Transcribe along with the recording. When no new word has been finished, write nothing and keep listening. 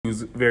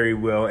issues very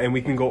well, and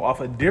we can go off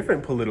of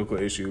different political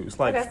issues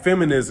like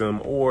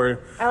feminism or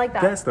I like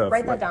that stuff.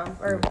 Write like, that down.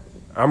 Or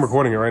I'm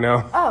recording it right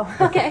now. Oh,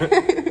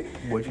 okay.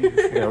 What'd you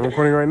just say? Yeah, I'm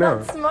recording right now.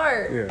 That's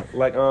smart. Yeah,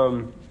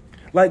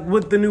 like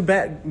with the new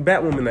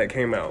Batwoman that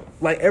came out,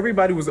 like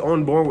everybody was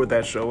on board with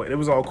that show, and it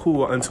was all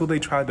cool until they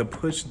tried to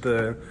push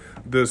the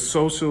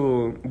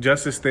social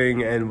justice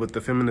thing and with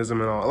the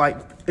feminism and all. Like,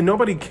 and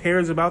nobody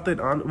cares about that.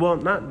 Well,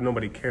 not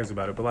nobody cares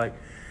about it, but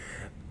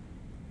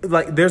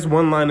like there's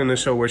one line in the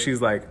show where he's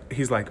like,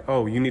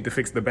 oh, you need to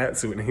fix the bat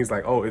suit, and he's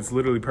like, oh, it's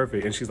literally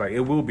perfect, and she's like, it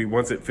will be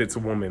once it fits a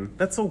woman.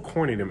 That's so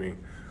corny to me.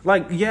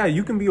 Like, yeah,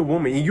 you can be a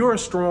woman. You're a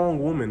strong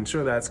woman.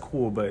 Sure, that's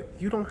cool, but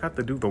you don't have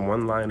to do the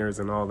one-liners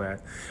and all that.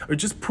 Or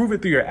just prove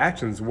it through your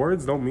actions.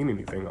 Words don't mean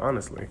anything,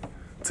 honestly,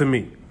 to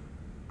me,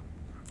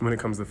 when it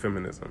comes to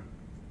feminism.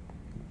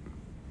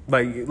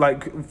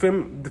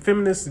 The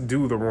feminists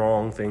do the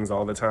wrong things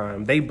all the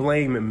time. They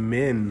blame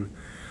men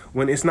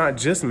when it's not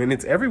just men.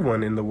 It's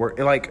everyone in the work.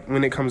 Like,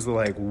 when it comes to,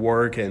 like,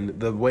 work and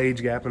the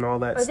wage gap and all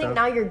that stuff. I think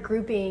now you're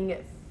grouping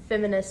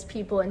feminist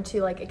people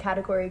into, like, a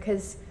category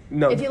because...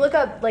 No. If you look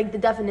up, like, the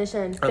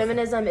definition,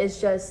 feminism is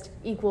just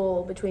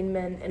equal between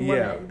men and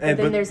women. But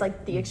then there's,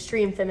 like, the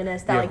extreme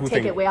feminists that, like,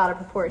 take it way out of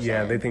proportion.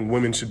 Yeah, they think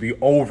women should be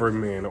over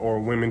men or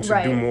women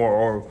should do more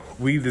or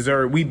we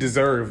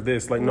deserve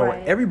this. Like, no,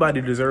 everybody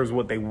deserves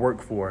what they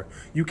work for.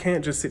 You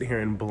can't just sit here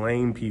and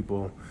blame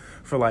people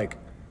for, like,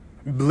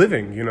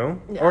 living, you know?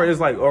 Yeah. Or it's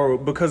like, or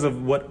because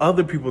of what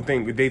other people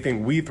think, they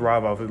think we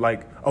thrive off of.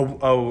 Like,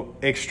 a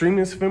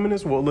extremist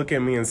feminist will look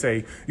at me and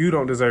say, you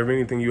don't deserve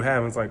anything you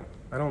have. And it's like,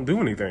 I don't do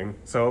anything,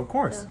 so of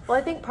course. Yeah. Well,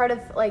 I think part of,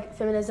 like,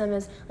 feminism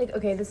is, like,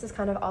 okay, this is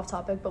kind of off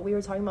topic, but we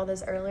were talking about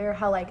this earlier,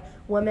 how, like,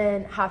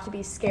 women have to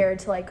be scared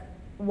to, like,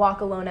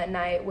 walk alone at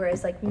night,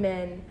 whereas, like,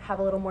 men have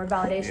a little more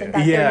validation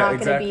that they're not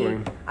going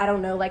to be, I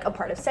don't know, like, a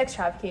part of sex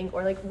trafficking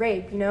or, like,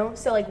 rape, you know?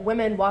 So, like,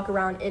 women walk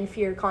around in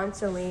fear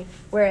constantly,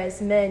 whereas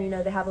men, you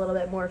know, they have a little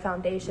bit more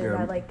foundation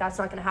that, like, that's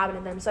not going to happen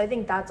to them. So I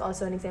think that's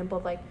also an example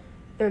of, like,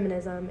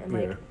 feminism and,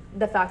 like,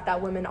 the fact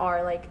that women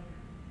are, like,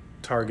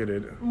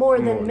 targeted more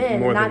than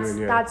men,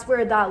 and that's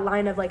where that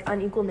line of, like,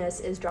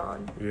 unequalness is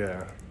drawn.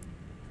 Yeah.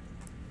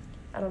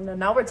 I don't know.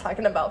 Now we're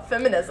talking about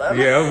feminism.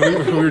 Yeah,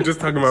 we were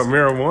just talking about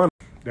marijuana.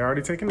 They're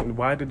already taking it?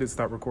 Why did it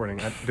stop recording?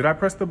 Did I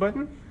press the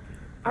button?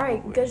 All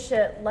right, good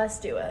shit. Let's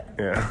do it.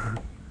 Yeah.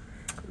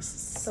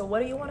 So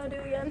what do you want to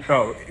do again?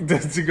 Oh,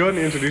 to go ahead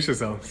and introduce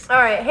yourselves. All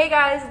right. Hey,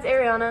 guys. It's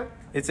Ariana.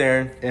 It's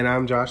Aaron. And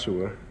I'm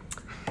Joshua.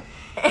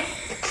 I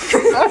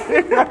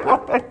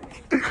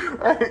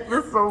hate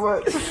this so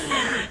much.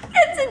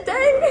 And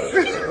today,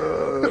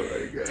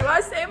 do I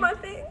say my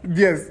thing?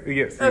 Yes.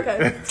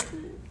 Okay.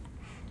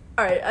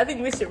 All right, I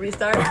think we should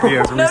restart.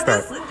 Yes,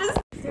 restart.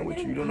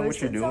 You don't know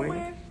what you're doing?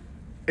 Somewhere?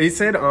 It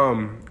said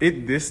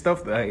this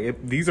stuff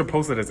these are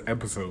posted as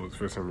episodes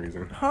for some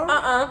reason.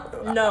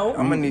 No.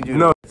 I'm gonna need you.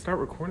 No. Start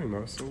recording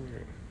though. It's so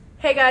weird.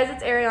 Hey guys,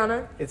 it's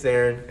Ariana. It's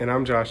Aaron. And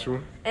I'm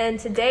Joshua. And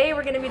today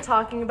we're gonna be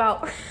talking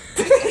about.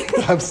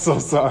 I'm so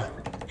sorry.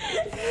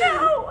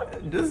 No.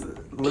 Just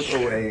look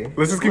away.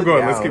 Let's just keep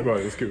going. Let's keep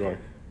going.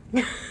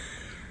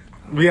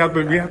 We have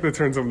to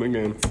turn something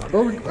in.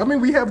 I mean,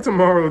 we have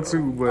tomorrow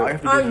too,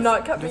 but I'm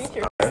not coming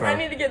here. I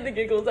need to get the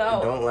giggles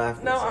out. Don't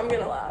laugh. No, I'm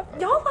gonna laugh.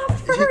 Y'all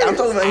laugh first. I'm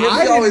talking about him.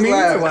 I He always didn't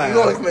mean to laugh. laugh. He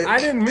always make, I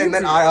didn't mean and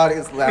then to. I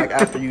always laugh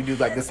after you do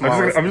like the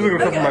smallest. I'm just gonna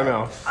cover my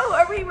mouth. Oh,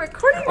 are we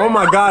recording? Oh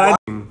my god!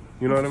 You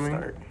know what I mean?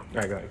 Start.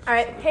 All right, guys. All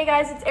right. Hey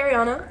guys, it's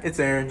Ariana. It's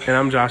Aaron. And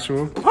I'm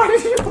Joshua. Why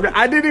did you?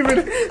 I didn't even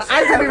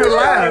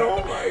laugh.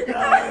 Oh my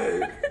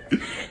god.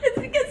 It's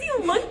because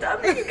you looked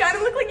up and you kind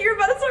of looked like you were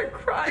about to start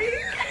crying.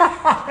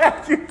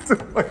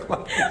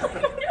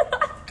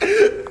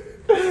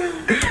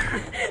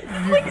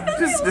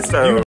 Just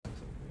start.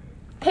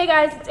 Hey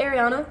guys, it's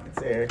Ariana.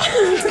 It's Aaron.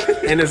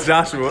 And it's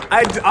Joshua.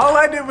 All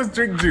I did was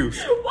drink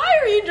juice. Why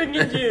are you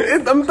drinking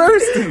juice? I'm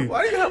thirsty.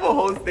 Why do you have a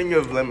whole thing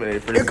of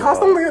lemonade for this? It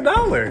cost only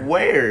 $1.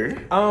 Where?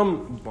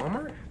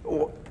 Walmart?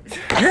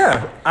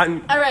 Yeah.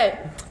 All right.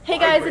 Hey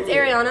guys, it's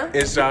Ariana.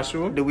 It's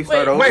Joshua. Did we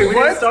start over? Wait, We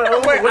what? didn't start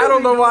over? Wait, I What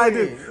don't know why I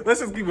doing? did.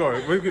 Let's just keep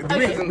going. We It's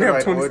in the have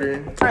right 20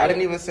 order. I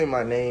didn't even say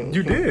my name.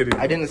 You did.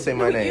 I didn't say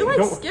my name. You like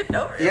Don't- skipped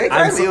over. Yeah,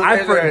 I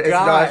exactly. forgot. It's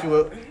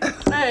Joshua.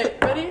 All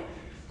right, ready,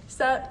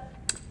 set.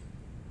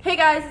 Hey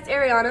guys, it's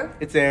Ariana.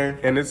 It's Aaron.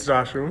 And it's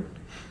Joshua.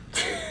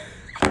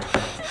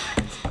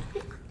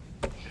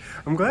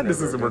 I'm glad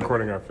this isn't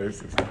recording our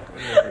faces.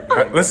 All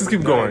right, let's just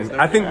keep going.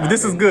 I think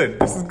this is good.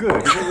 This is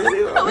good.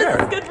 How is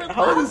this good for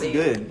How is laughing?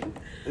 this good?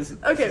 This is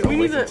Okay, we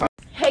need to.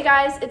 Hey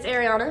guys, it's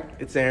Ariana.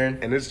 It's Aaron.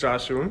 And it's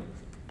Joshua.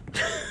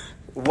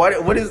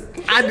 What is?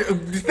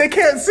 They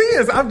can't see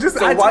us.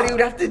 So why do you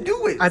have to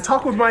do it? I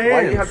talk with my hands.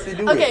 Why do you have to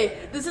do it? Okay,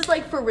 this is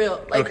like for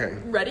real. Like, Okay.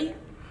 ready?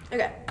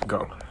 Okay.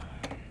 Go.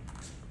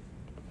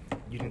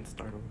 You didn't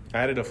start over. I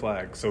added a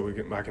flag so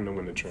I can know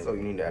when to trim. So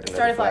you need to add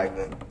Start another a flag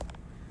flag. then.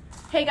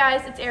 Hey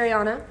guys, it's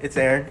Ariana. It's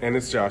Aaron. And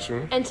it's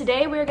Joshua. And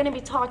today we're going to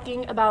be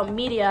talking about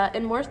media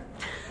and more.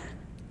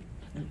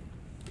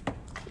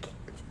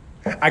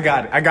 I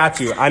got it. I got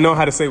you. I know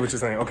how to say what you're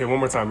saying. Okay, one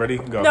more time. Ready?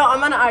 Go. No, I'm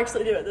going to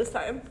actually do it this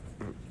time.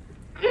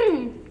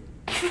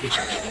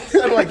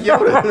 Sound like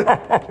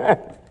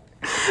Yoda.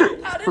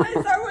 How did I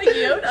sound like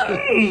Yoda?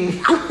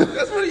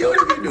 That's what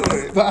Yoda be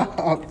doing.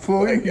 Stop,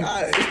 please.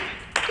 God.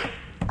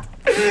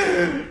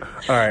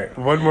 All right,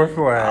 one more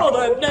flag. Hold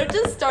on, no,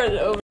 just start it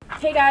over.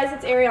 Hey guys,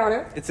 it's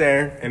Ariana, It's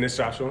Aaron. And it's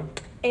Joshua.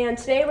 and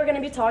today we're going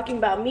to be talking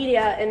about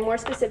media, and more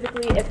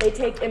specifically, if they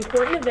take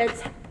important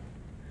events.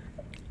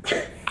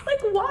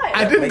 Like why?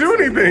 I didn't do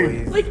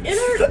anything. Like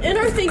in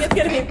our thing, it's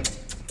going to be.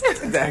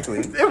 Exactly.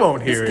 It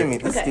won't hear Just give me.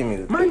 it. Just Okay. give me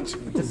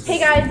the. Hey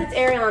guys, it's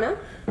Ariana.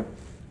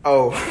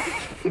 Oh.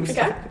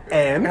 Okay.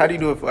 And How do you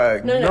do a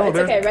flag? No, No, it's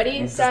there's- okay.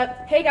 Ready,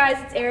 set. Hey guys,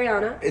 it's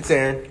Ariana. It's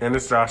Aaron. And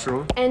it's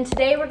Joshua. And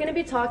today we're going to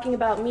be talking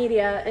about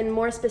media, and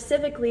more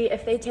specifically,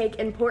 if they take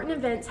important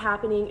events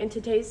happening in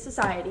today's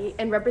society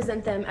and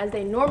represent them as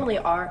they normally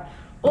are,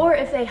 or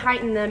if they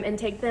heighten them and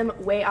take them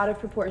way out of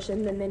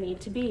proportion than they need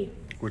to be.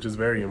 Which is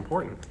very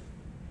important.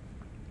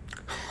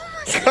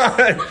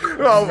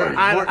 Well,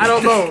 I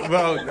don't know.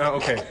 Well,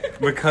 okay,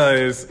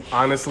 because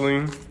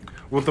honestly,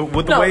 with the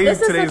No, way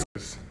this is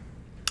today's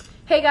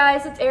Hey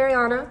guys, it's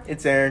Ariana,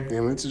 It's Aaron.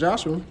 and it's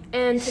Joshua.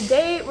 and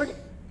today we're.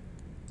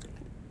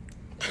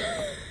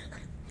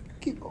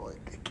 Keep going.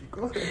 Keep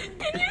going.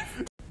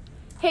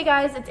 Hey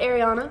guys, it's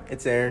Ariana,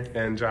 It's Aaron.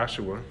 And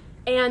Joshua.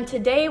 and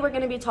today we're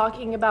going to be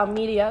talking about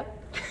media.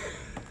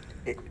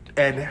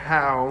 And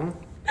how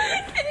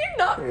Can you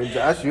not? And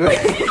Joshua.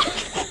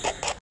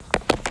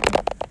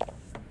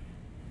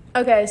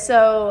 Okay,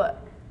 so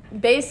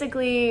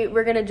basically,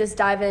 we're gonna just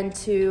dive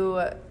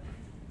into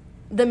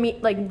the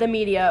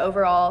media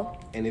overall.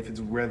 and if it's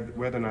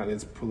whether or not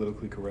it's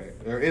politically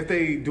correct, or if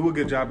they do a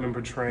good job in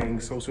portraying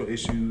social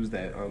issues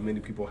that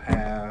many people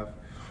have,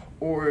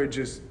 or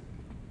just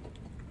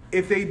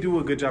if they do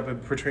a good job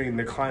of portraying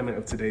the climate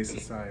of today's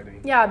society.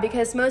 Yeah,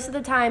 because most of the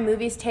time,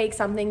 movies take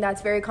something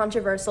that's very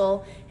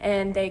controversial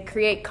and they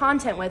create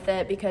content with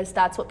it because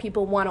that's what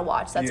people want to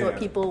watch. That's what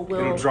people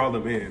will. It'll draw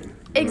them in. you know?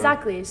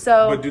 Exactly.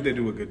 So. But do they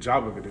do a good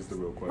job of it? Is the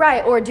real question.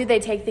 Right, or do they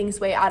take things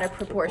way out of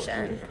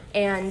proportion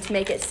and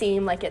make it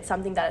seem like it's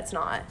something that it's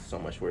not? So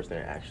much worse than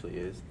it actually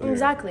is.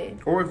 Exactly.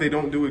 Or if they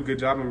don't do a good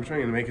job in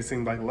portraying it, make it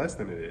seem like less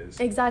than it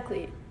is.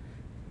 Exactly.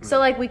 So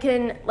like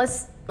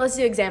let's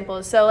do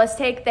examples. So let's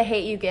take The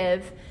Hate U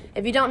Give.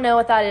 If you don't know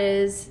what that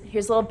is,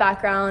 here's a little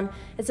background.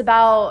 It's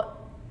about,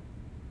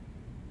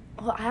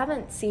 well, I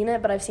haven't seen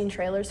it, but I've seen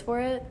trailers for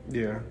it.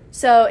 Yeah.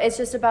 So it's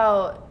just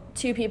about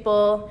two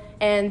people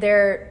and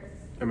they're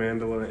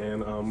Amanda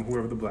and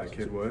whoever the black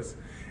kid was,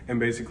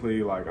 and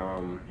basically like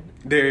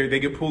they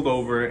get pulled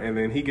over, and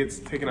then he gets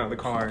taken out of the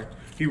car.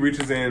 He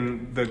reaches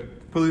in. The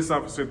police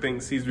officer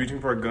thinks he's reaching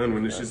for a gun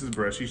when it's just his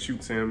brush. He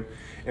shoots him,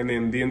 and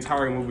then the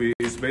entire movie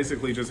is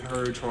basically just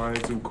her trying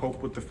to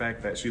cope with the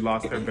fact that she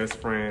lost her best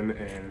friend,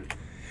 and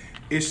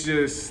it's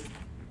just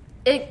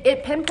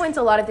it pinpoints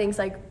a lot of things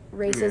like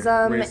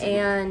racism,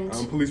 and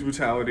police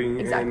brutality,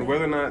 Exactly. and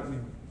whether or not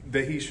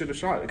that he should have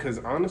shot. Because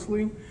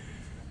honestly,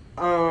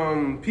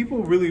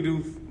 people really do.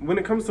 When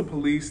it comes to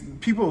police,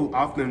 people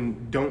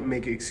often don't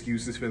make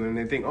excuses for them.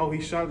 They think, "Oh,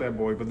 he shot that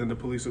boy," but then the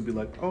police will be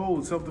like,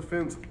 "Oh,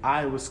 self-defense.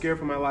 I was scared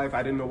for my life.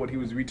 I didn't know what he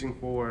was reaching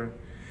for."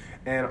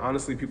 And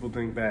honestly, people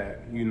think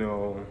that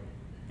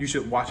you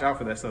should watch out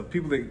for that stuff.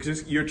 People think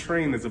just you're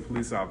trained as a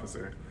police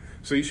officer.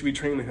 So you should be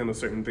trained to handle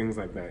certain things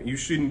like that. You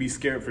shouldn't be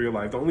scared for your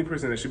life. The only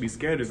person that should be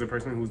scared is the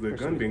person who's the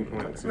gun being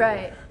pointed to.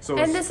 right. So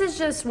And this is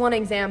just one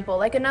example.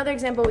 Like another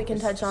example we can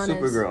touch on is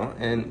Supergirl.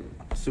 And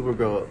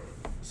Supergirl.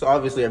 So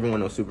obviously everyone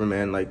knows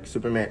Superman, like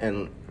Superman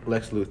and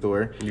Lex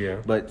Luthor.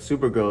 Yeah. But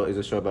Supergirl is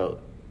a show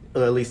about,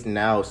 at least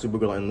now,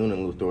 Supergirl and Lena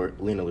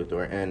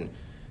Luthor. And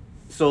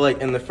so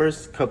like in the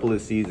first couple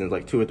of seasons,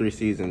 like 2 or 3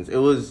 seasons, it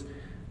was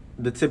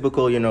the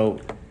typical,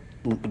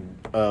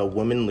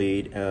 woman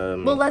lead.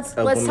 well, let's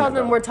tell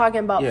them we're talking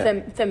about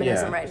Yeah.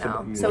 feminism Yeah. right now.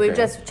 Okay. So we've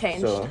just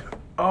changed. So,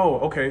 Oh,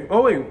 okay.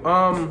 Oh wait.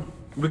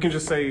 We can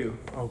just say,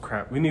 oh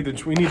crap. We need to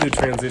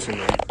transition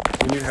them.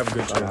 We need to have a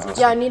good transition.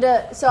 Yeah, I need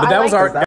to. So But I that like was our